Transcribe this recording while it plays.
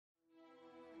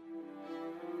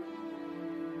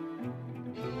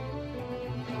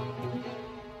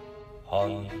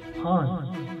هان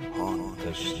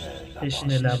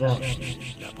تشنه لبان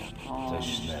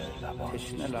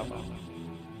تشنه لبان.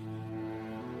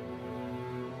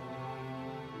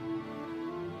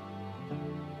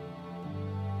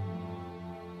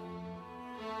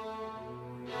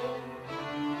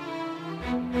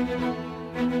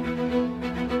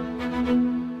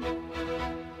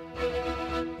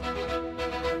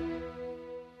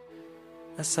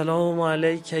 السلام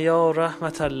علیک یا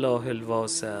رحمت الله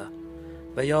الواسع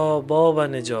و یا باب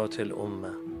نجات الامه.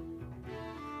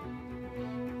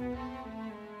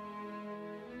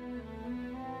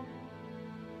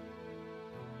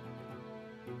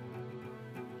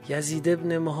 یزید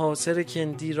ابن محاصر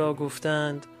کندی را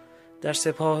گفتند در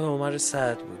سپاه عمر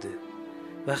سعد بوده.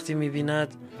 وقتی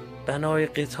می‌بیند بنای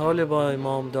قتال با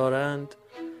امام دارند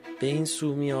به این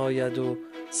سو می آید و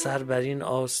سر بر این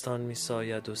آستان می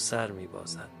ساید و سر می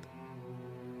بازد.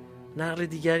 نقل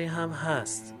دیگری هم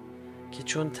هست که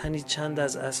چون تنی چند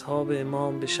از اصحاب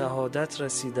امام به شهادت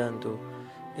رسیدند و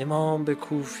امام به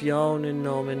کوفیان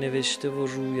نامه نوشته و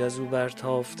روی از او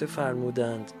برتافته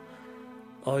فرمودند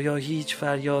آیا هیچ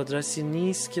فریادرسی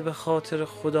نیست که به خاطر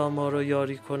خدا ما را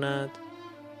یاری کند؟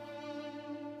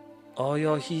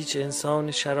 آیا هیچ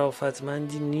انسان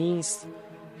شرافتمندی نیست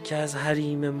که از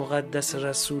حریم مقدس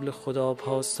رسول خدا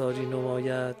پاسداری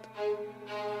نماید؟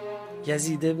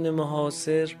 یزید ابن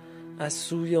محاصر از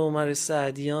سوی عمر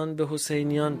سعدیان به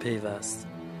حسینیان پیوست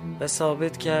و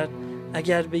ثابت کرد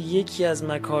اگر به یکی از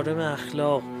مکارم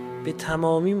اخلاق به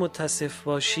تمامی متصف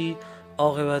باشی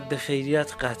عاقبت به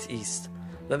خیریت قطعی است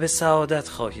و به سعادت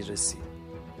خواهی رسید.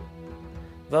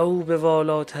 و او به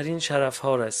والاترین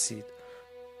شرفها رسید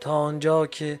تا آنجا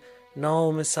که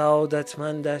نام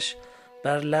سعادتمندش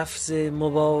بر لفظ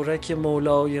مبارک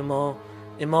مولای ما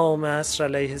امام عصر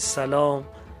علیه السلام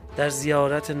در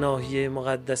زیارت ناحیه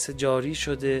مقدس جاری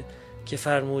شده که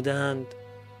فرمودند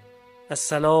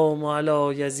السلام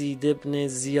علی یزید ابن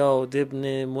زیاد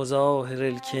ابن مظاهر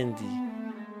الکندی.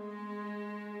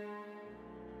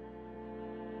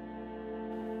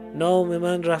 نام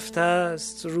من رفته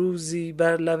است روزی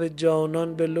بر لب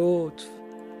جانان به لطف،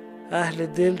 اهل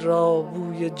دل را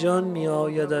بوی جان می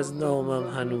آید از نامم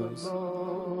هنوز.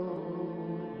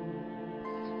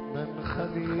 من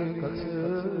خلیقت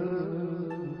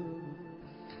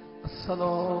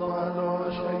السلام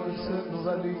علی شیخ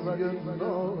ولی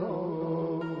الله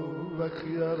و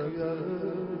خیارته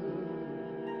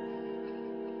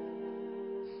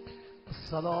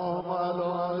السلام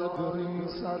علی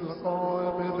ادریس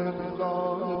القائم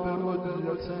لله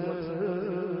بهدیته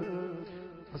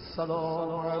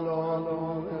السلام علی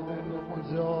نامه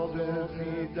المجاب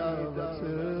فی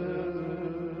دعوته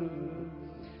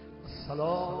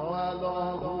السلام علی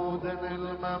هود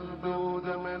الممدود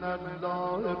من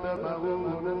الله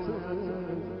بمعونته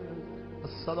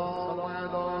السلام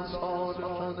علی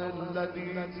صالح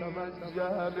الذی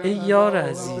توجه. ای یار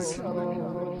عزیز،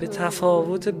 به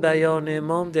تفاوت بیان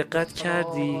امام دقت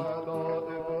کردی؟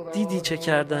 دیدی چه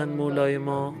کردن مولای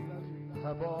ما؟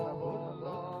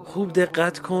 خوب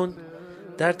دقت کن،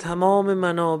 در تمام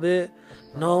منابع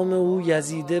نام او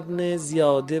یزید ابن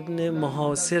زیاد ابن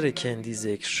محاصر کندی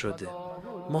ذکر شده.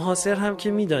 محاصر هم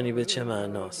که میدانی به چه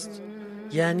معناست،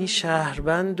 یعنی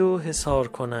شهربند و حصار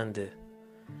کننده.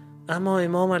 اما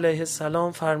امام علیه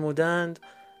السلام فرمودند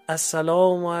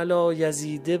السلام علی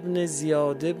یزید ابن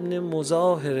زیاد ابن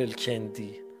مظاهر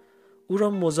الکندی. او را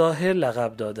مظاهر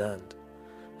لقب دادند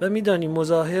و میدانی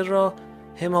مظاهر را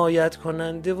حمایت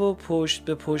کننده و پشت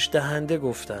به پشت دهنده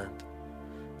گفتند،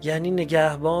 یعنی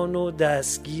نگهبان و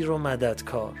دستگیر و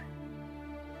مددکار.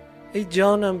 ای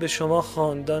جانم به شما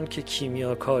خاندان که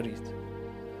کیمیاکارید.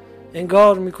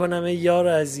 انگار میکنم ای یار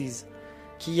عزیز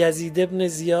که یزید ابن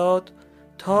زیاد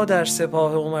تا در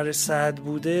سپاه عمر سعد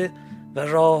بوده و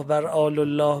راه بر آل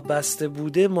الله بسته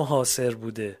بوده محاصر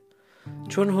بوده.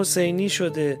 چون حسینی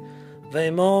شده و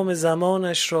امام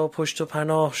زمانش را پشت و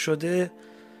پناه شده،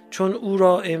 چون او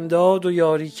را امداد و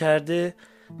یاری کرده،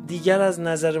 دیگر از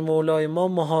نظر مولای ما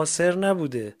محاصر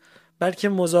نبوده بلکه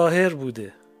مظاهر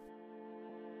بوده.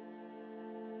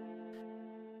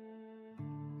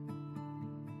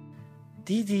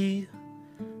 دیدی؟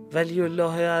 ولی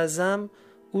الله اعظم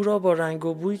او را با رنگ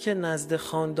و بویی که نزد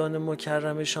خاندان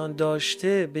مکرمشان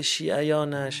داشته به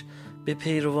شیعیانش، به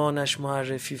پیروانش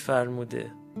معرفی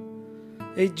فرموده.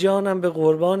 ای جانم به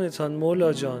قربانتان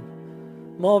مولا جان،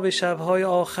 ما به شبهای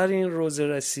آخر این روزه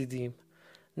رسیدیم.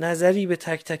 نظری به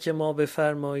تک تک ما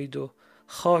بفرمایید و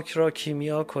خاک را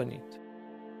کیمیا کنید.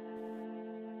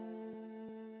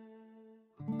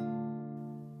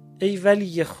 ای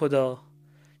ولی خدا،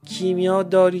 کیمیا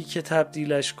داری که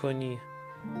تبدیلش کنی،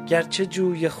 گرچه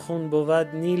جوی خون بود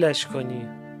نیلش کنی.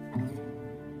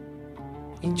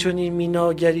 این چنین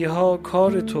میناگری ها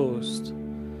کار توست،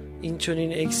 این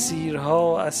چنین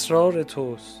اکسیرها اسرار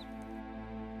توست.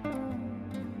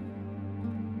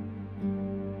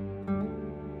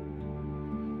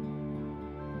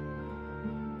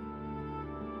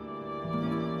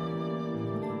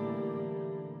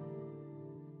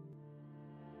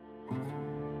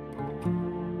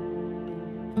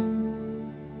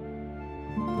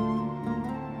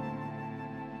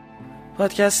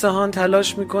 پادکست هان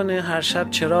تلاش میکنه هر شب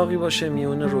چراغی باشه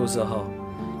میون روزه ها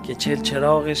که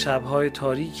چراغ شبهای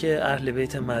تاریک اهل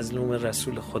بیت مظلوم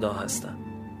رسول خدا هستن.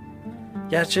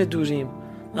 گرچه دوریم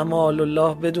اما آل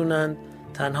الله بدونند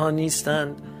تنها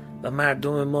نیستند و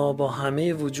مردم ما با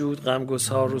همه وجود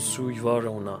غمگسار و سوگوار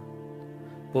اونان.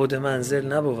 بعد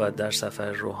منزل نبود در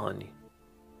سفر روحانی.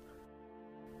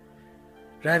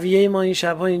 رویه ما این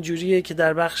شبها اینجوریه که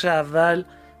در بخش اول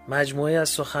مجموعه از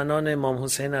سخنان امام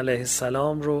حسین علیه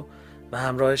السلام رو به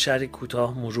همراه شرح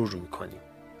کوتاه مرور میکنیم.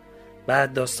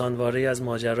 بعد داستانواره از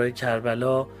ماجرای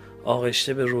کربلا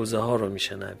آغشته به روزه ها رو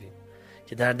میشنویم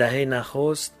که در دهه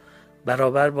نخست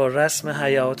برابر با رسم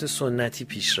حیات سنتی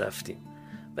پیش رفتیم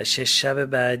و 6 شب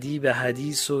بعدی به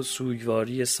حدیث و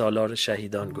سوگواری سالار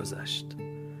شهیدان گذشت.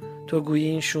 تو گویی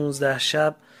این 16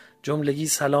 شب جملگی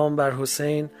سلام بر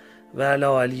حسین و علی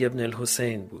علی ابن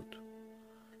الحسین بود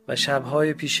و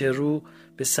شبهای پیش رو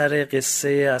به سر قصه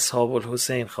اصحاب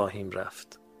الحسین خواهیم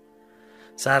رفت.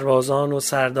 سربازان و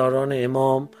سرداران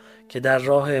امام که در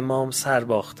راه امام سر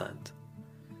باختند.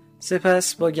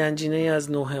 سپس با گنجینه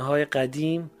از نوحه های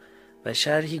قدیم و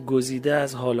شرحی گزیده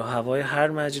از حال و هوای هر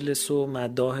مجلس و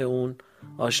مداح اون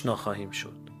آشنا خواهیم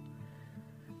شد.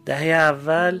 دهه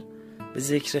اول به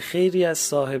ذکر خیری از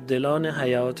صاحب دلان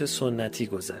حیات سنتی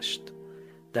گذشت.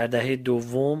 در دهه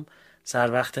دوم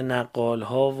سر وقت نقال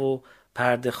ها و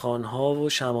پرده خان ها و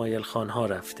شمایل خان ها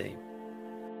رفته ایم.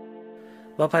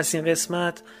 با پس این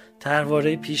قسمت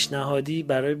طرحواره پیشنهادی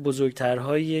برای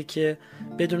بزرگترهاییه که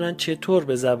بدونن چطور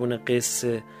به زبون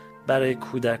قصه برای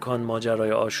کودکان ماجرای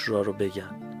عاشورا رو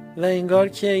بگن و انگار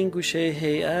که این گوشه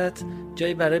هیئت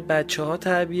جایی برای بچه ها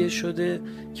تعبیه شده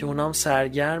که اونام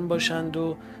سرگرم باشند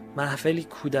و محفلی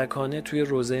کودکانه توی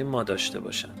روزه ما داشته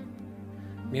باشند.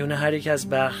 میونه هر یک از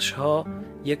بخش ها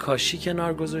یک کاشی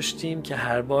کنار گذاشتیم که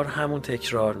هر بار همون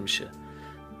تکرار میشه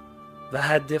و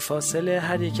حد فاصله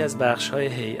هر یک از بخش های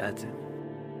هیئته.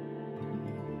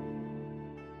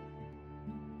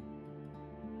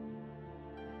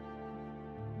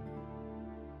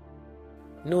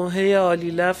 نوحه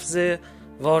عالی لفظ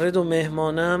وارد و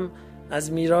مهمانم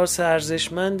از میراث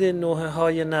ارزشمند نوحه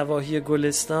های نواحی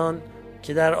گلستان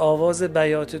که در آواز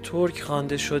بیات ترک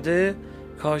خوانده شده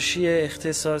کاشی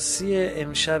اختصاصی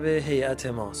امشب هیئت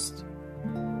ماست.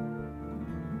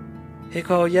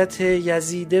 حکایت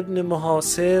یزید ابن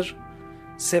محاصر،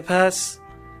 سپس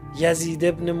یزید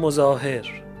ابن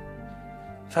مظاهر.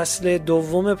 فصل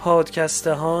دوم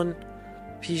پادکستهان،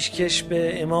 پیشکش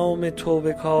به امام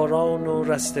توبه‌کاران و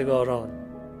رستگاران.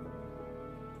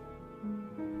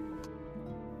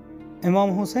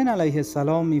 امام حسین علیه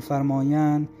السلام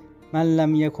می‌فرمایند من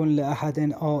لم یکن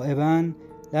لأحد عائبا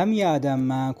لم یعدم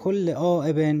مع کل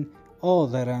عائب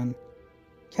عاذرا.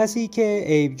 کسی که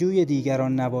عیبجوی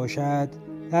دیگران نباشد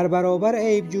در برابر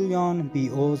عیبجویان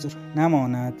بی عذر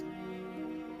نماند.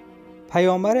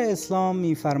 پیامبر اسلام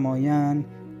می‌فرمایند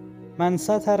من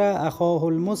ستر اخاه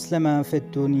المسلم فی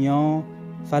الدنیا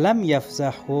فلم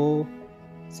یفضحه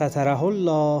ستره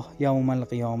الله یوم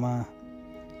القیامه.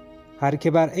 هر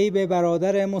که بر عیب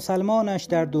برادر مسلمانش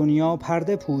در دنیا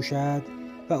پرده پوشد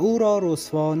و او را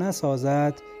رسوا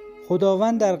نسازد،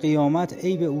 خداوند در قیامت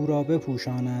عیب او را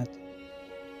بپوشاند.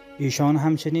 ایشان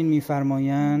همچنین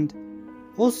می‌فرمایند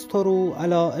استروا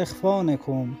علی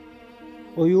اخوانکم،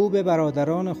 عیوب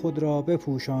برادران خود را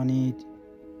بپوشانید.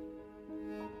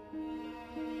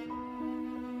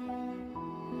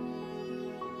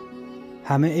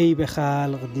 همه عیب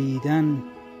خلق دیدن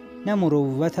نه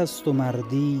مروت است و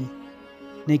مردی،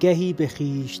 نگهی به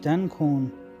خویشتن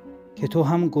کن که تو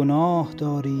هم گناه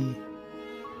داری.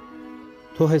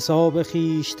 تو حساب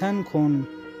خویشتن کن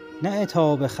نه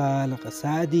عتاب خلق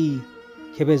سعدی،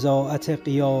 که بضاعت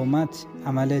قیامت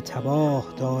عمل تباه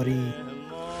داری.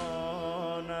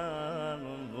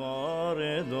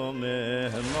 وارد و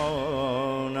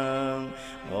مهمانم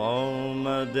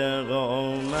آمد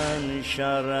قومن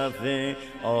شرف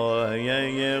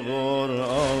آیه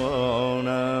قرآنم.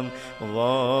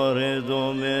 وارد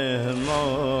و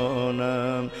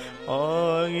مهمانم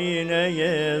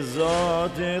آینه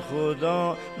ذات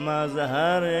خدا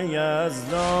مظهر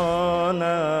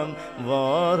یزدانم.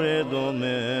 وارد و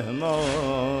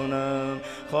مهمانم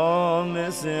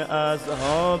خامس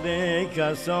اصحاب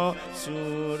کسا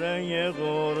سوره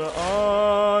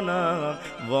قرآنم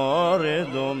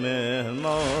وارد و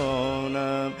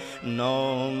مهمانم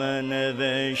نامه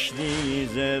نوشتی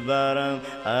زبرم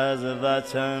از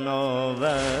وطن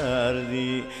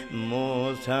آوردی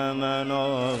مؤتمن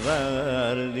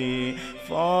آوردی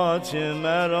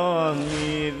فاطمه را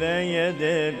میوه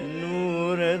دل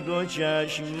نور دو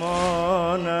چشمانم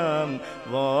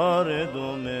وارد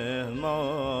و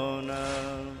مهمانم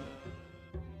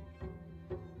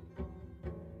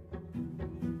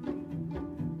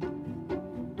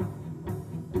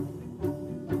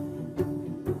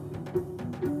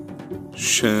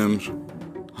شمر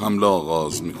حمله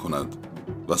آغاز می کند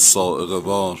و صاعقه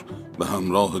وار به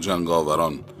همراه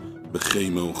جنگاوران به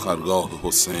خیمه و خرگاه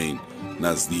حسین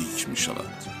نزدیک می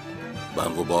شود.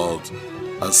 برق و باد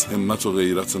از همت و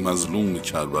غیرت مظلوم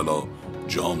کربلا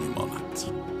جا می ماند.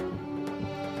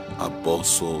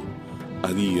 عباس و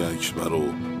علی اکبر و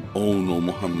اون و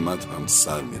محمد هم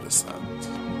سر می رسند.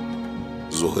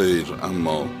 زهیر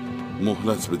اما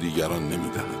مهلت به دیگران نمی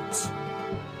دهد.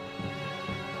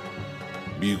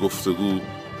 بی گفتگو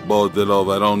با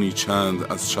دلاورانی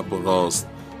چند از چپ و راست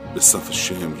به صف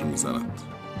شمر می زند.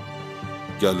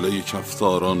 گله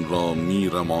کفتاران را می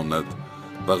رماند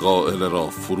و قائل را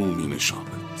فرو می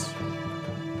نشاند.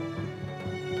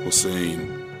 حسین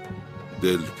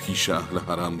دل پیش اهل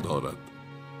حرم دارد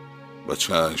و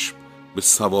چشم به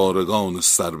سوارگان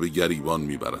سر به گریبان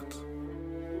می برد.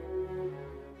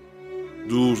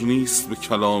 دور نیست به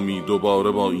کلامی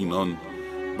دوباره با اینان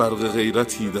برق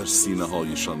غیرتی در سینه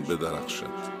هایشان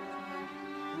بدرخشد.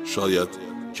 شاید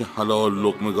که حلال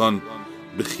لقمگان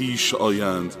به خیش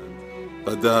آیند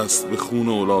و دست به خون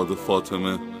اولاد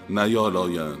فاطمه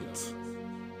نیالایند.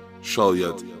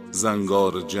 شاید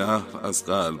زنگار جهل از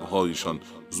قلبهایشان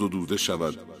زدوده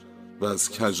شود و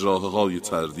از کجراههای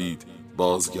تردید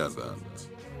بازگردند.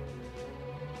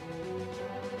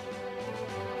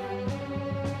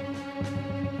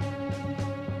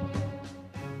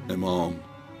 امام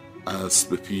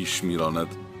اسب پیش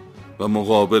میراند و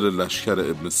مقابل لشکر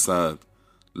ابن سعد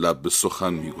لب به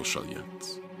سخن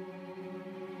میگشاید.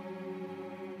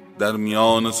 در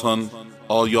میانتان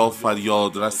آیا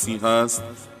فریاد رسی هست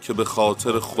که به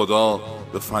خاطر خدا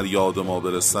به فریاد ما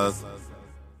برسد؟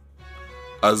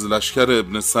 از لشکر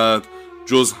ابن سعد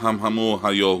جز همهمه و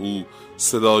هیاهو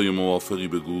صدای موافقی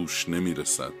به گوش نمی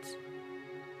رسد.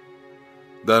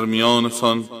 در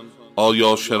میانتان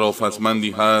آیا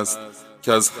شرافتمندی هست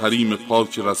که از حریم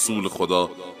پاک رسول خدا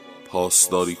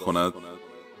پاسداری کند؟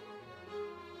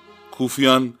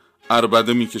 کوفیان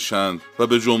عربده می کشند و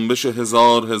به جنبش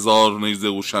هزار نیزه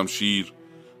و شمشیر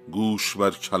گوش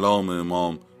بر کلام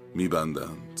امام می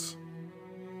بندند.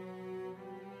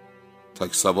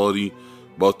 تک سواری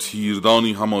با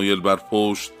تیردانی حمایل بر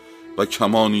پشت و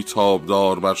کمانی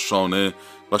تابدار بر شانه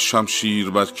و شمشیر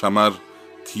بر کمر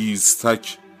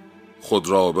تیزتک خود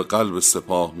را به قلب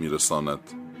سپاه می رساند.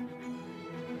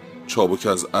 چابک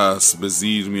از اسب به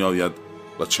زیر می آید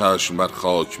و چشم بر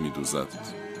خاک می دوزد.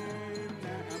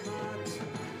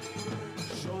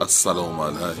 السلام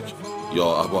علیک یا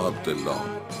ابا عبدالله.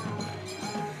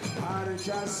 هر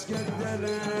کس که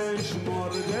دلش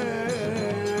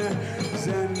مرده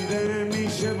زنده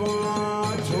میشه با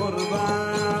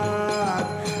تربت.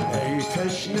 ای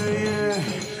تشنه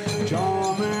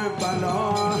جام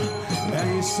بلا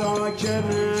ای ساکن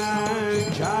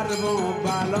کرب و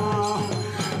بلا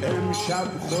امشب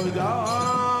خدا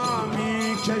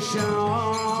میکشه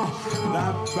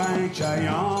لبیک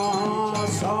یا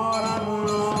سار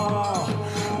الله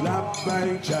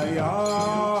لبیک یا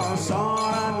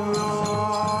سار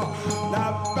الله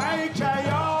لبیک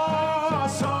یا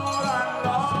سار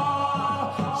الله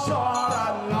سار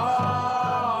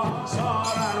الله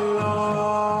سار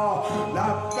الله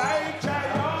لبیک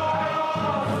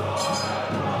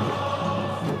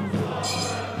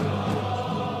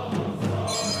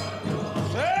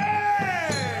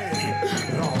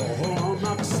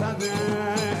مقصد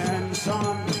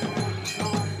انسان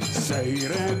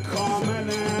سیر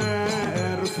کامل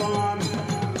عرفان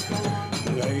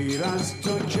غیر از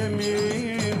تو که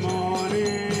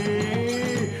میمانی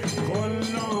کل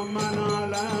من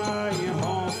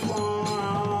علیها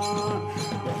فان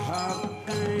به حق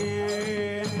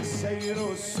سیر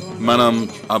و سنت. منم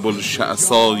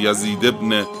ابوالشعثا یزید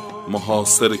ابن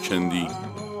محاصر کندی.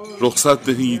 رخصت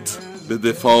دهید به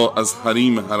دفاع از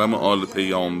حریم حرم آل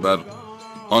پیامبر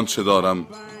آنچه دارم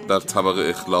در طبق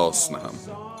اخلاص نهم.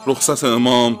 رخصت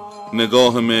امام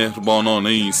نگاه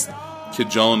مهربانانه است که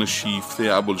جان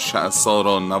شیفته ابوالشعثا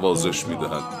را نوازش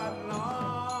می‌دهد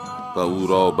و او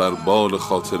را بر بال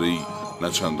خاطره‌ای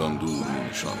نچندان دور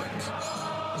می‌نشاند.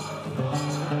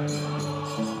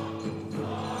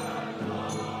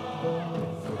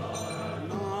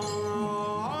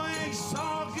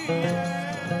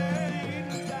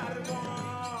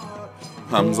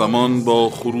 همزمان با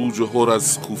خروج هر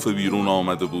از کوفه بیرون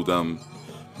آمده بودم.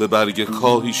 به برگ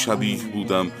کاهی شبیه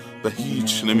بودم و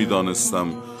هیچ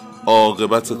نمیدانستم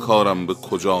عاقبت کارم به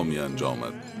کجا می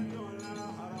انجامد.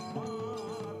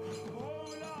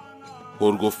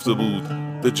 هر گفته بود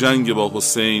به جنگ با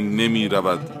حسین نمی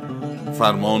رود.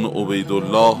 فرمان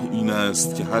عبیدالله این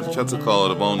است که حرکت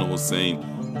کاروان حسین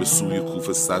به سوی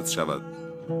کوفه سد شود.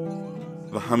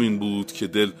 و همین بود که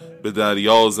دل به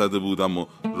دریا زده بودم و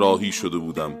راهی شده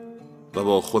بودم و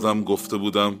با خودم گفته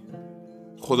بودم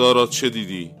خدا را چه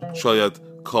دیدی؟ شاید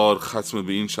کار ختم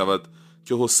به این شود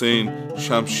که حسین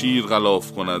شمشیر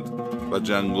غلاف کند و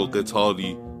جنگ و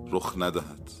قتالی رخ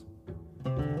ندهد.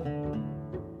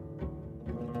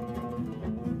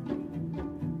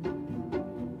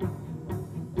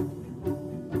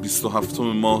 بیست و هفتم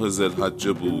ماه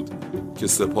ذوالحجه بود که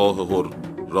سپاه هر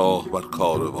راه بر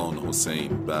کاروان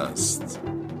حسین بست.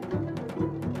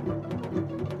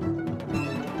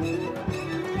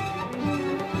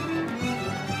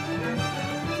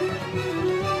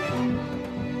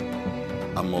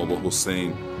 اما با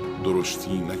حسین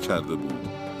درشتی نکرده بود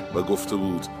و گفته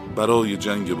بود برای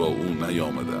جنگ با او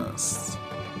نیامده است،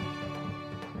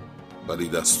 ولی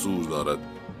دستور دارد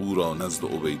او را نزد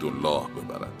عبیدالله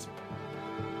ببرد.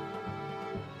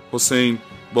 حسین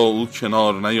با او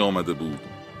کنار نیامده بود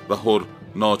و هر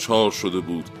ناچار شده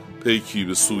بود پیکی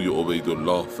به سوی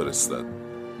عبیدالله فرستد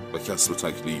و کسب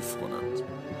تکلیف کند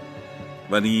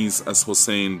و نیز از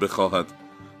حسین بخواهد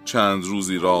چند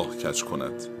روزی راه کج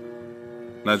کند،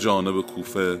 نه جانب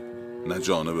کوفه نه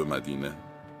جانب مدینه.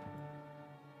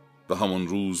 و همان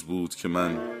روز بود که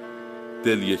من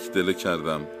دل یک دله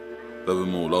کردم و به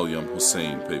مولایم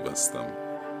حسین پیوستم.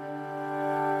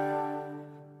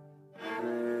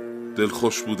 دل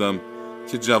خوش بودم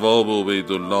که جواب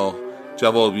عبیدالله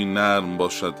جوابی نرم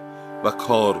باشد و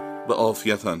کار به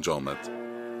عافیت انجامد.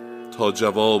 تا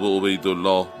جواب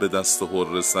عبیدالله به دست هر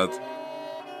رسد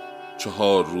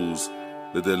 4 روز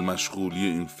به دل مشغولی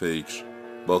این فکر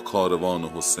با کاروان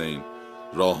حسین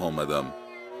راه آمدم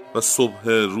و صبح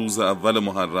روز اول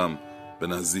محرم به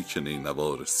نزدیک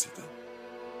نینوا رسیدم.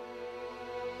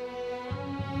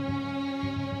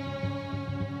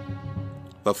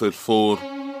 و فی الفور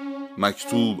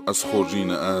مکتوب از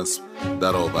خرجین اسب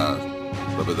در آورد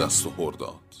و به دست هر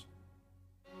داد.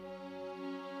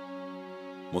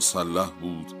 مسلح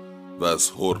بود و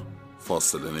از هر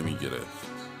فاصله نمی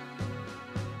گرفت.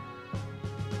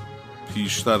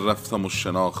 پیشتر رفتم و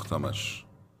شناختمش.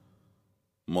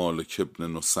 مالک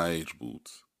ابن نصیر بود،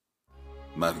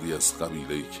 مردی از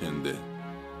قبیله کنده،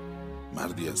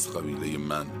 مردی از قبیله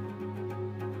من.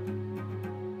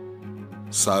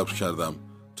 صبر کردم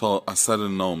تا اثر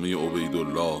نامه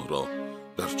عبیدالله را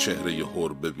در چهره هر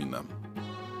ببینم.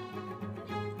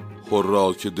 هر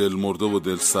را که دل مرده و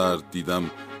دل سرد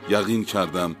دیدم یقین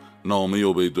کردم نامه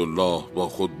عبیدالله با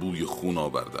خود بوی خون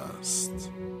آورده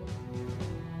است.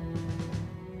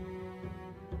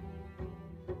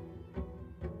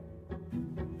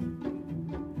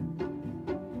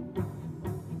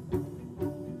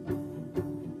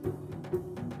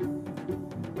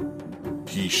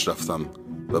 پیش رفتم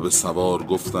و به سوار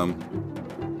گفتم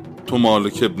تو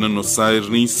مالک ابن نصیر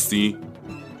نیستی؟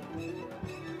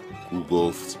 او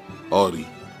گفت آری.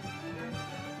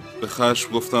 به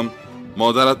خشم گفتم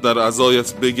مادرت در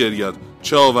عزایت بگرید،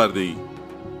 چه آورده ای؟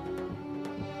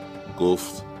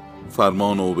 گفت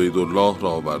فرمان عبیدالله را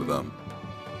آوردم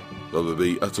و به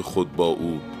بیعت خود با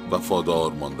او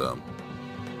وفادار ماندم.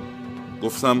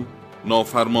 گفتم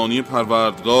نافرمانی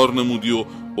پروردگار نمودی و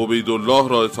عبیدالله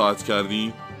را اطاعت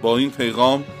کردی، با این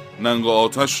پیغام ننگ و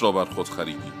آتش را بر خود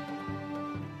خریدی.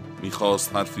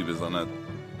 میخواست حرفی بزند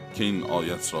که این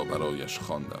آیت را برایش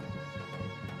خواندم.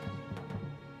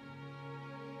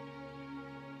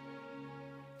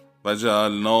 و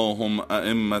جعلناهم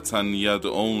ائمة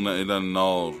یدعون الی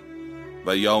النار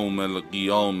و یوم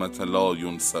القیامة لا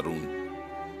ینصرون.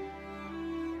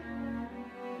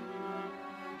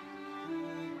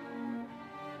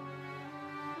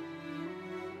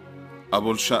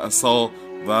 ابوالشعثا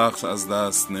وقت از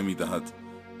دست نمی دهد.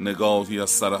 نگاهی از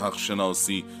سر حق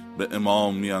شناسی به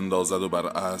امام می اندازد و بر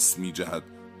اسب می جهد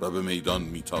و به میدان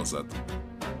می تازد.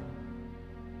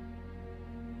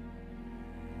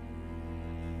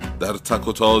 در تک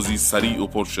و تازی سریع و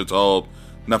پرشتاب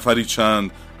نفری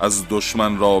چند از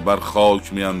دشمن را بر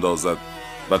خاک می اندازد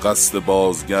و قصد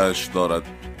بازگشت دارد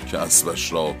که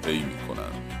اسبش را پی می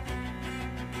کند.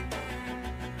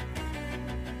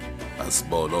 از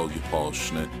بالای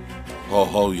پاشنه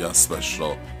پاهای اسبش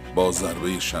را با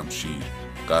ضربه شمشیر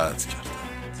قطع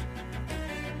کردند.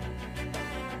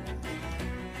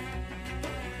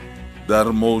 در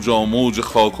موجا موج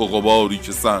خاک و غباری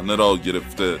که صحنه را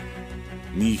گرفته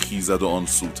میخیزد و آن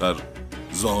سوتر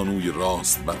زانوی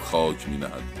راست بر خاک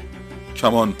مینهد،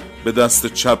 کمان به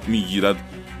دست چپ میگیرد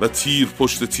و تیر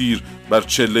پشت تیر بر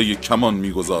چله کمان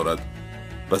میگذارد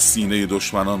و سینه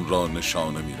دشمنان را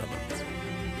نشانه میرود.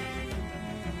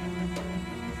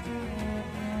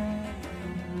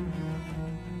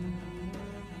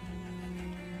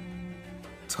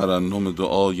 ترنم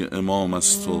دعای امام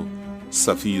است و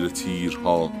صفیر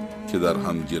تیرها که در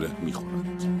هم گره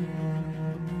میخورد.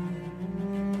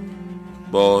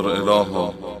 بار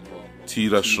الها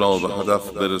تیرش را به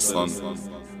هدف برسان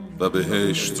و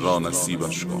بهشت را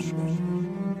نصیبش کن.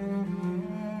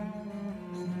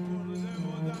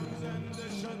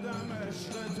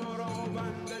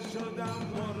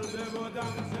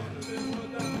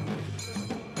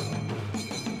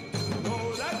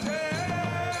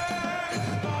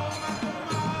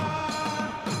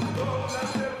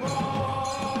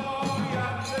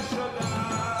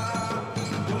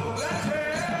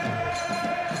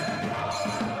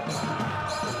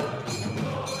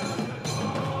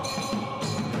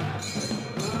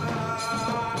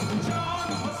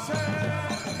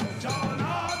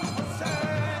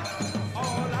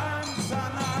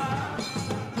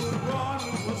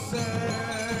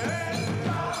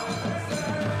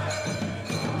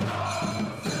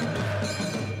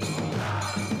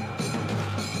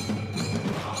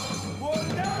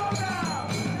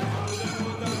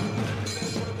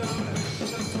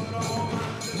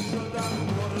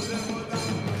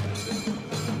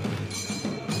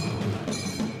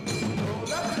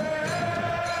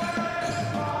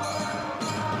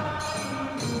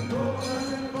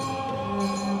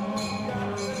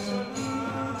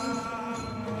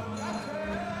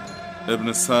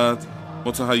 ابن سعد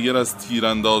متحیر از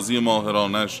تیراندازی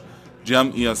ماهرانش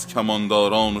جمعی از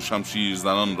کمانداران و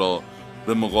شمشیرزنان را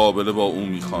به مقابله با او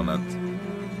می‌خواند.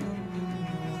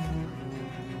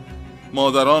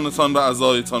 مادرانتان به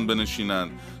عزایتان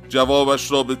بنشینند،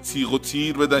 جوابش را به تیغ و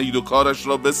تیر بدهید و کارش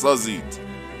را بسازید.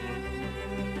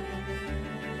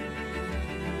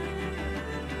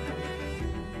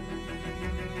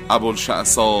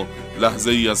 ابوالشعثا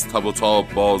لحظه ای از تب و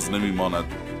تاب باز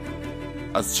نمی‌ماند.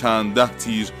 از چند 10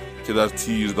 تیر که در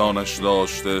تیردانش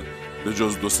داشته به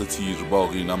جز 2-3 تیر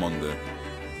باقی نمانده.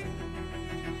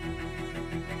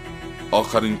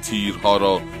 آخرین تیرها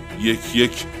را یک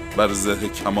یک بر زه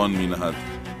کمان می نهد.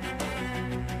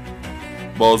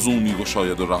 بازو می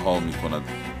گشاید و رها می کند.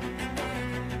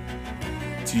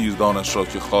 تیردانش را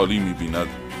که خالی می بیند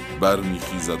بر می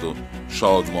خیزد و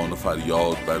شادمان و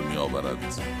فریاد بر می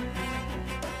آورد.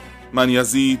 من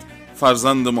یزید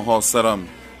فرزند محاصرم،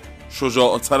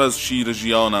 شجاعتر از شیر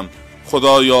ژیانم.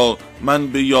 خدایا من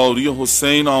به یاری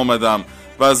حسین آمدم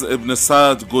و از ابن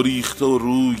سعد گریخته و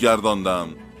روی گرداندم.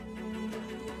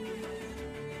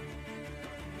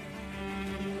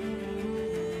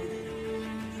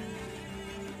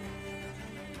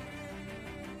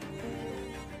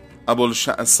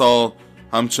 ابوالشعثا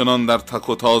همچنان در تک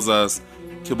و تاز است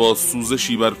که با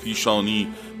سوزشی بر پیشانی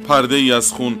پرده ای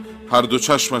از خون هر دو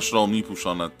چشمش را می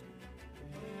پوشاند.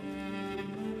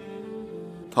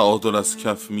 تعادل از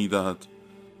کف می دهد.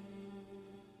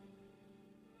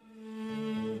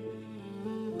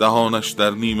 دهانش در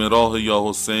نیمه راه یا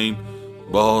حسین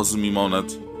باز می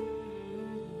ماند.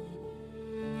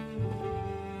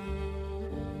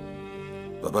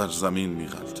 و بر زمین می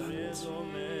غلطد.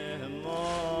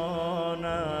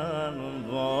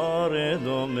 وارد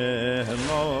و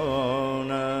مهمانم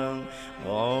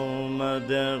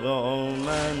آمد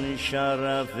قومن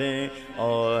شرف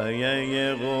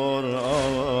آیه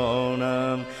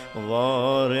قرآنم.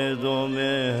 وارد و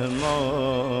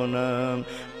مهمانم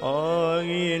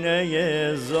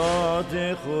آینه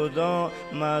ذات خدا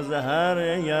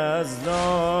مظهر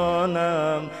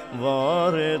یزدانم.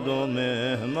 وارد و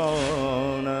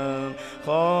مهمانم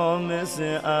خامس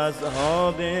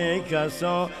اصحاب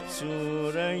کسا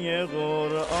سوره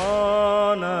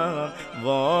قرآنم.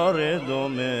 وارد و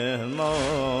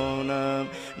مهمانم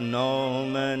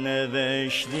نامه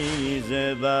نوشتی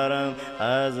زبرم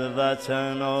از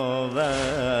وطن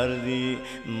آوردی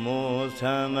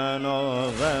مؤتمن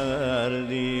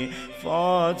آوردی.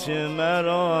 فاطمه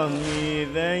را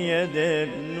میوه دل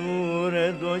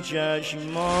نور دو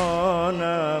چشمانم.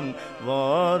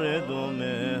 وارد و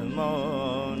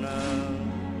مهمانم.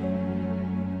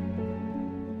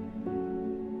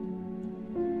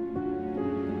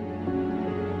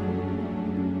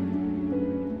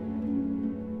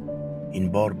 این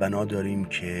این بار بنا داریم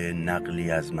که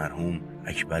نقلی از مرحوم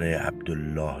اکبر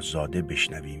عبدالله زاده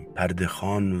بشنویم،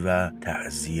 پردهخوان و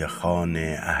تعزیه خان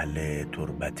اهل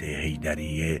تربت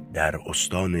حیدریه در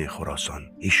استان خراسان.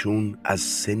 ایشون از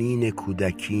سنین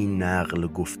کودکی نقل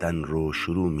گفتن رو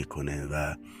شروع میکنه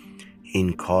و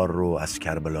این کار رو از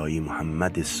کربلایی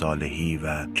محمد صالحی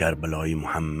و کربلایی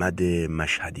محمد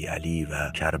مشهدی علی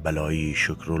و کربلایی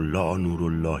شکرالله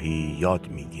نوراللهی یاد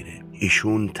میگیره.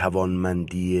 ایشون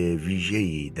توانمندی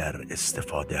ویژه‌ای در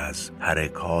استفاده از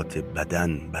حرکات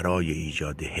بدن برای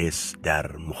ایجاد حس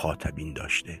در مخاطبین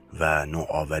داشته و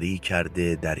نوآوری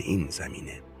کرده در این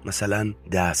زمینه. مثلا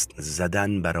دست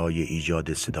زدن برای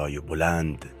ایجاد صدای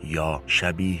بلند یا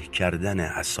شبیه کردن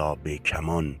عصا به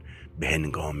کمان به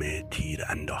هنگام تیر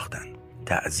انداختن.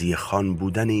 تعزیه خان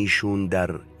بودن ایشون در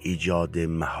ایجاد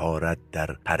مهارت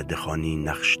در پردهخوانی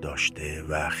نقش داشته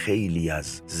و خیلی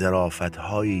از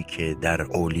ظرافت‌هایی که در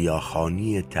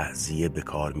اولیاخوانی تعزیه به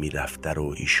کار می‌رفته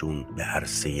رو ایشون به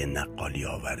عرصه نقالی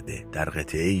آورده. در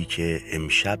قطعه‌ای که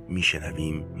امشب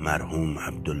میشنویم مرحوم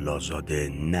عبدالله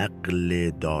زاده نقل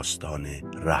داستان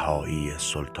رهایی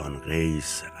سلطان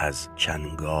قیس از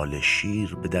چنگال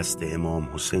شیر به دست امام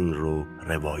حسین رو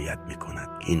روایت می‌کند.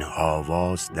 این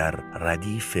آواز در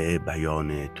ردیف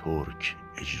بیان ترک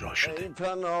اجرا شده. ای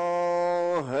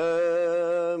پناه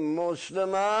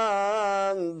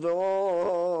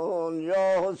مسلمندون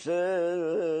یا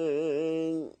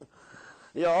حسین،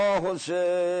 یا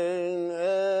حسین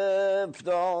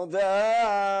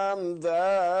افتادم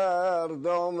در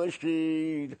دام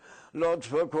شیر،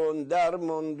 لطف کن در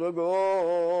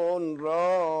مندگان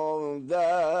را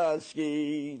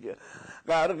دستگیر.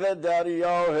 غرق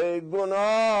دریاه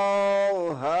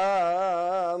گناه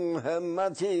هم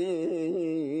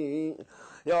همتی،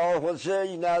 یا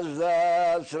حسین از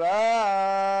دست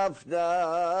رفتم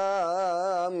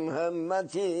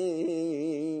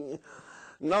همتی.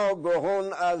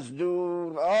 ناگهان از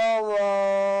دور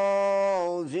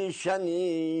آوازی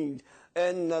شنید،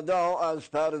 این ندا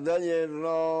از پرده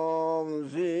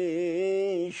رازی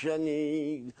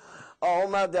شنید.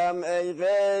 آمدم ای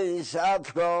قیس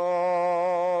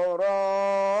افکار،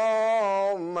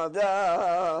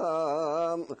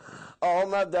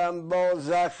 آمدم با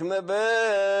زخم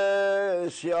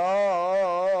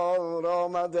بسیار،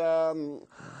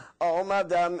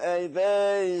 آمدم ای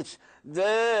قیس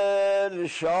دل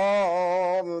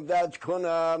شادت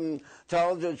کنم،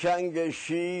 تازه چنگ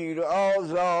شیر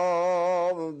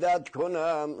آزادت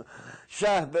کنم.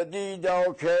 شه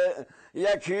بدیدا که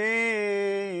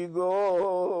یکی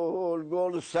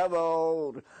گل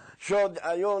سوار شد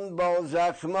عیون با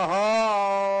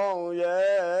زخمهای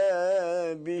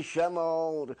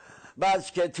بیشمار.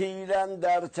 بس که تیرن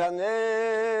در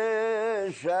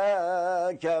تنش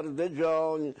کرده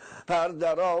جان،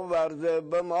 پردر آورده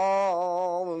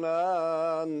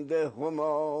بمانند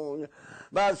همان.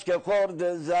 بس که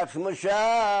خورد زخم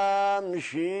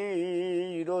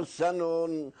شمشیر و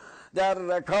سنون، در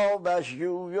رکابش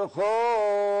جوی و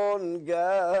خون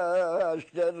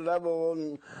گشت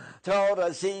روان. تا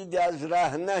رسید از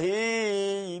ره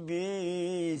نهیبی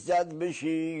زد به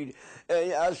شیر،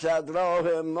 ای اسد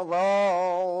راه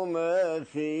مقام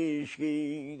خویش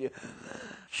گیر.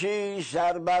 شیر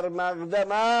سر بر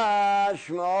مقدمش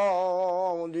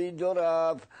مالید و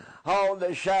رفت،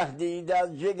 حال شه دید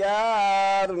از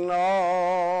جگر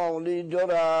نالید و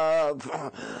رفت.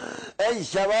 ای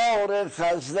سوار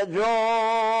خسته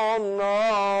جان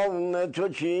تو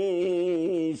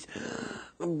چیست،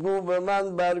 گو به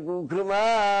من برگو که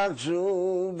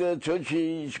مقصود تو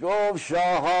چیست. گفت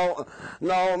شاها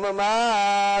نام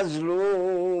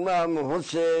مظلومم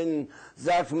حسین،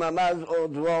 زخمم از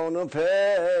عدوان و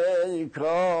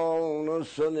پیکان و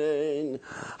سنین.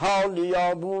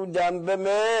 حالیا بودم به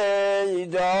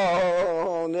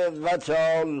میدان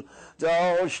قتال،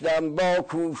 داشتم با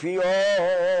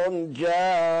کوفیان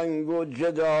جنگ و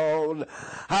جدال.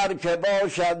 هر که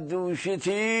باشد دوش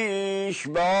تیش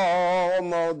با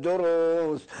ما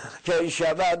درست، که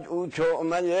شود او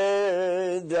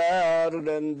طعمه در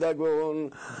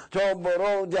رندگون. تو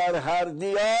برو در هر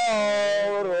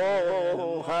دیار و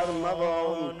هر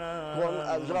مقام، کن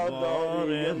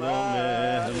عزاداری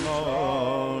مهمانم.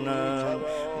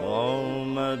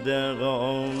 آمده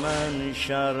قومن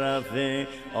شرف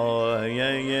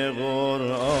آیه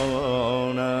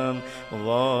قرآنم،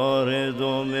 وارد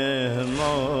و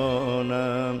مهمانم.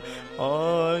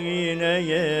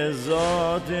 آینه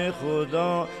ذات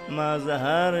خدا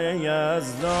مظهر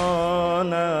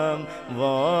یزدانم،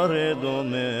 وارد و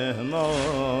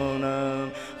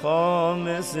مهمانم.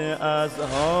 خامس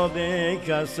اصحاب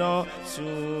کسا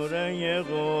سوره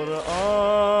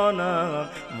قرآنم،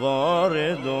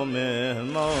 وارد و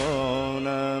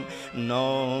مهمانم.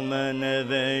 نامه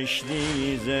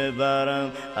نوشتی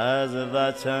زبرم از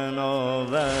وطن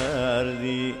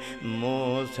آوردی،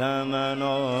 مؤتمن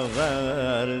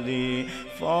آوردی.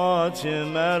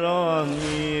 فاطمه را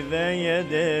میوه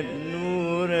دل،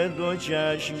 نور دو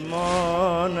چشمانم،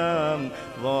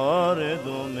 وارد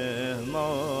و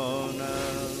مهمانم.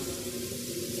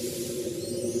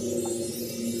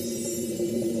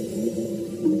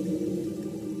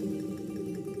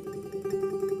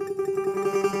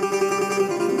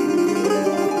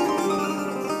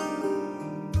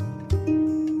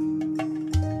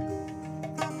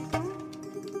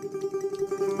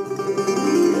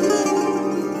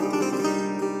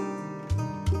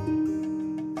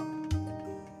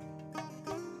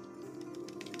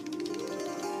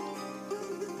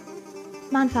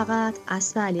 من فقط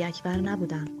اسب علی اکبر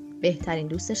نبودم، بهترین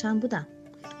دوستشم بودم.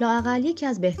 لااقل یکی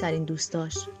از بهترین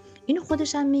دوستاش. اینو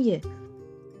خودشم میگه.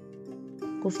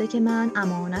 گفته که من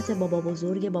امانت بابا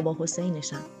بزرگ بابا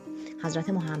حسینشم. حضرت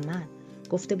محمد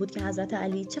گفته بود که حضرت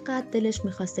علی چقدر دلش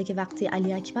میخواسته که وقتی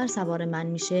علی اکبر سوار من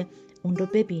میشه اون رو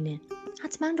ببینه.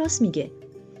 حتما راست میگه.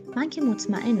 من که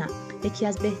مطمئنم یکی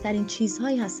از بهترین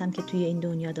چیزهایی هستم که توی این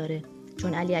دنیا داره،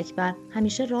 چون علی اکبر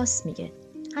همیشه راست میگه.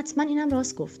 حتما اینم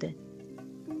راست گفته.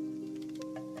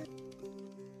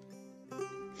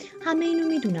 همه اینو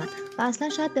میدونن و اصلا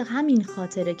شاید به همین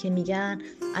خاطره که میگن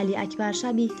علی اکبر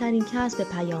شبیه ترین کس به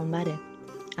پیامبره.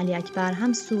 علی اکبر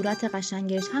هم صورت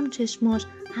قشنگش، هم چشماش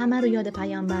همه رو یاد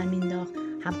پیامبر مینداخت،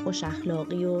 هم خوش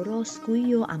اخلاقی و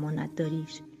راستگویی و امانت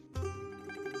داریش.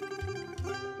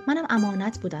 منم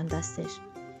امانت بودم دستش.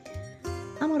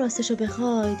 اما راستشو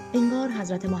بخواید انگار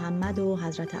حضرت محمد و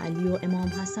حضرت علی و امام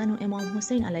حسن و امام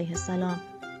حسین علیه السلام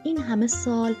این همه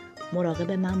سال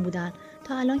مراقب من بودن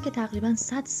تا الان که تقریبا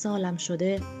 100 سالم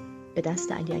شده به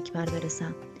دست علی اکبر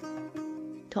برسم،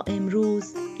 تا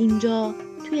امروز اینجا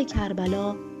توی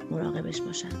کربلا مراقبش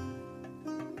باشم.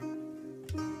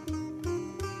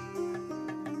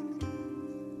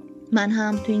 من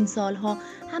هم توی این سالها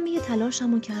همه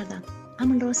تلاشمو کردم،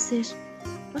 اما راستش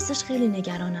خیلی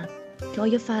نگرانم که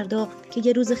آیا فردا که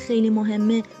یه روز خیلی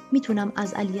مهمه میتونم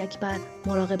از علی اکبر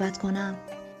مراقبت کنم.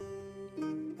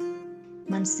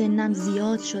 من سنم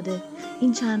زیاد شده،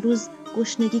 این چند روز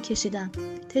گشنگی کشیدم،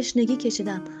 تشنگی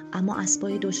کشیدم، اما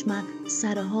اسبای دشمن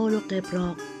سرحال و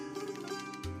قبراق،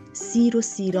 سیر و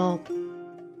سیراب.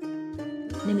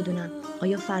 نمیدونم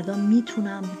آیا فردا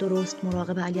میتونم درست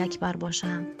مراقب علی اکبر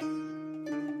باشم؟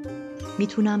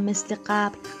 میتونم مثل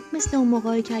قبل، مثل اون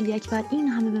موقعی که علی اکبر این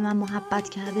همه به من محبت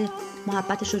کرده،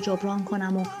 محبتش رو جبران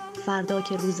کنم و فردا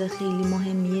که روز خیلی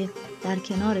مهمیه در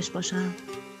کنارش باشم؟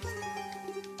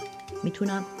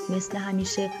 میتونم مثل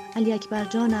همیشه علی اکبر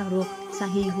جانم رو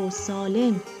صحیح و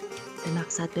سالم به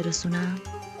مقصد برسونم؟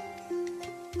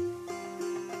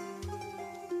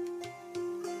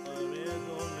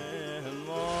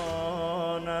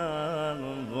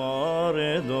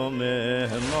 وارد و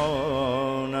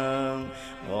مهمانم،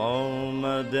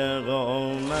 آمده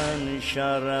قومن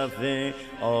شرف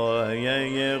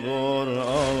آیه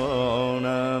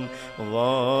قرآنم،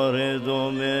 وارد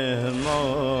و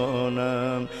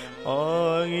مهمانم.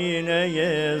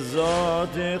 آینه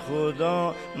ذات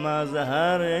خدا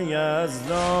مظهر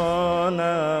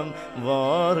یزدانم،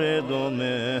 وارد و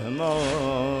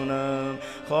مهمانم.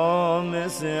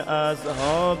 خامس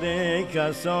اصحاب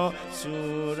کسا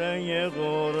سوره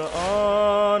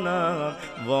قرآنم،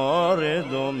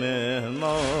 وارد و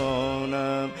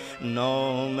مهمانم.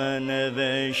 نامه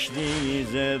نوشتی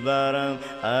زبرم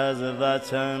از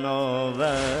وطن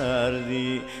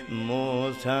آوردی،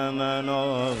 مؤتمن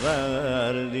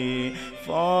آوردی.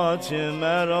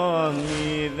 فاطمه را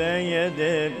میوه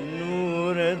دل،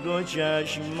 نور دو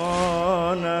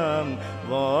چشمانم،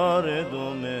 وارد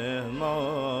و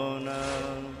مهمانم.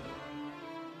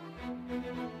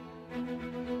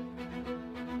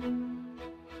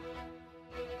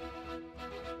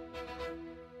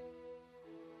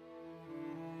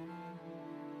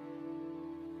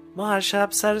 ما هر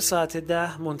شب سر ساعت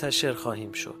 10 منتشر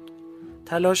خواهیم شد.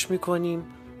 تلاش میکنیم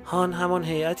هان همان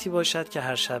هیئتی باشد که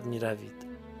هر شب میروید.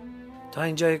 تا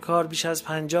اینجای کار بیش از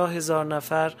 50,000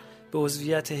 نفر به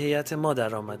عضویت هیئت ما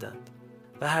در آمدند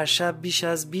و هر شب بیش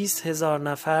از 20,000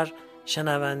 نفر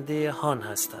شنونده هان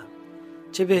هستند.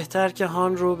 چه بهتر که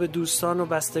هان رو به دوستان و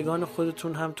بستگان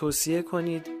خودتون هم توصیه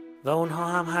کنید و اونها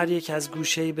هم هر یک از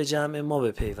گوشه‌ای به جمع ما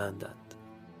بپیوندند.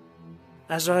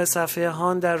 از راه صفحه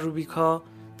هان در روبیکا،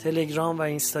 تلگرام و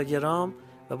اینستاگرام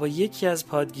و با یکی از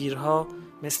پادگیرها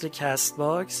مثل کست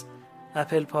باکس،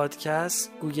 اپل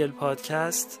پادکست، گوگل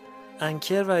پادکست،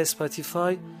 انکر و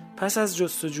اسپاتیفای پس از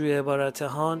جستجوی عبارت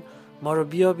هان ما رو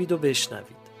بیابید و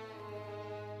بشنوید.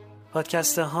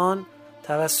 پادکست هان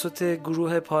توسط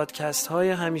گروه پادکست های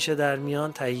همیشه در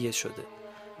میان تهیه شده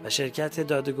و شرکت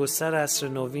دادگستر عصر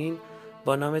نوین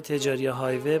با نام تجاری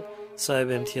های وب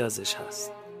صاحب امتیازش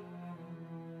هست.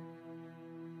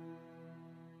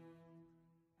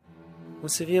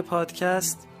 موسیقی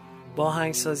پادکست با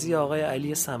آهنگسازی آقای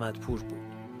علی صمدپور بود.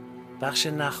 بخش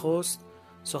نخست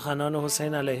سخنان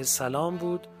حسین علیه السلام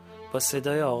بود با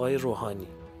صدای آقای روحانی.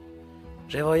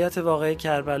 روایت واقعه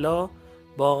کربلا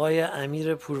با آقای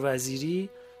امیر پوروزیری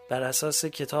بر اساس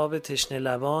کتاب تشنه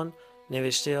لبان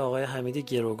نوشته آقای حمید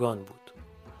گروگان بود.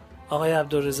 آقای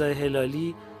عبدالرضا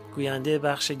هلالی گوینده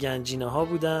بخش گنجینه ها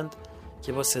بودند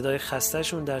که با صدای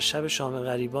خسته‌شون در شب شام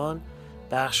غریبان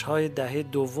بخش‌های دهه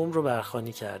دوم رو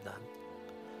برخوانی کردند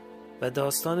و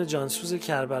داستان جانسوز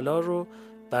کربلا رو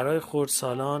برای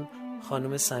خردسالان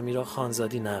خانم سمیرا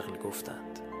خانزادی نقل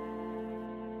گفتند.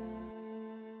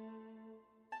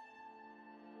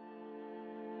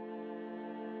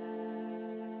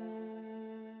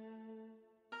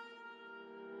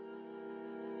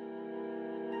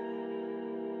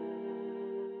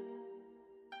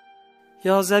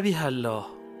 یا ذبیح الله،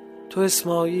 تو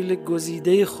اسماعیل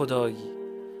گزیده خدایی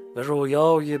و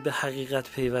رویای به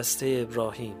حقیقت پیوسته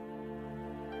ابراهیم.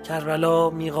 کربلا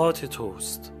میقات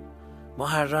توست،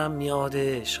 محرم میعاد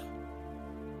عشق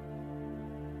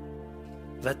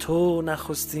و تو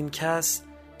نخستین کس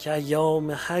که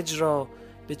ایام حج را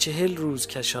به 40 روز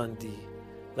کشاندی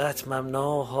و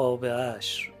اتممناها به 10.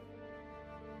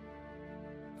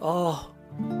 آه،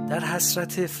 در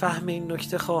حسرت فهم این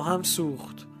نکته خواهم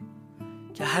سوخت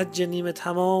که حج نیمه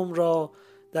تمام را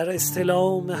در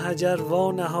استلام حجر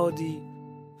وا نهادی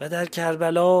و در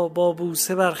کربلا با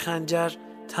بوسه بر خنجر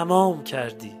تمام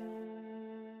کردی.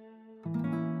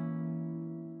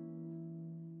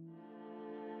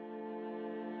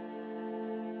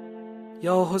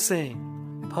 یا حسین،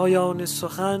 پایان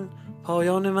سخن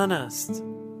پایان من است،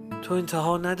 تو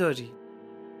انتها نداری.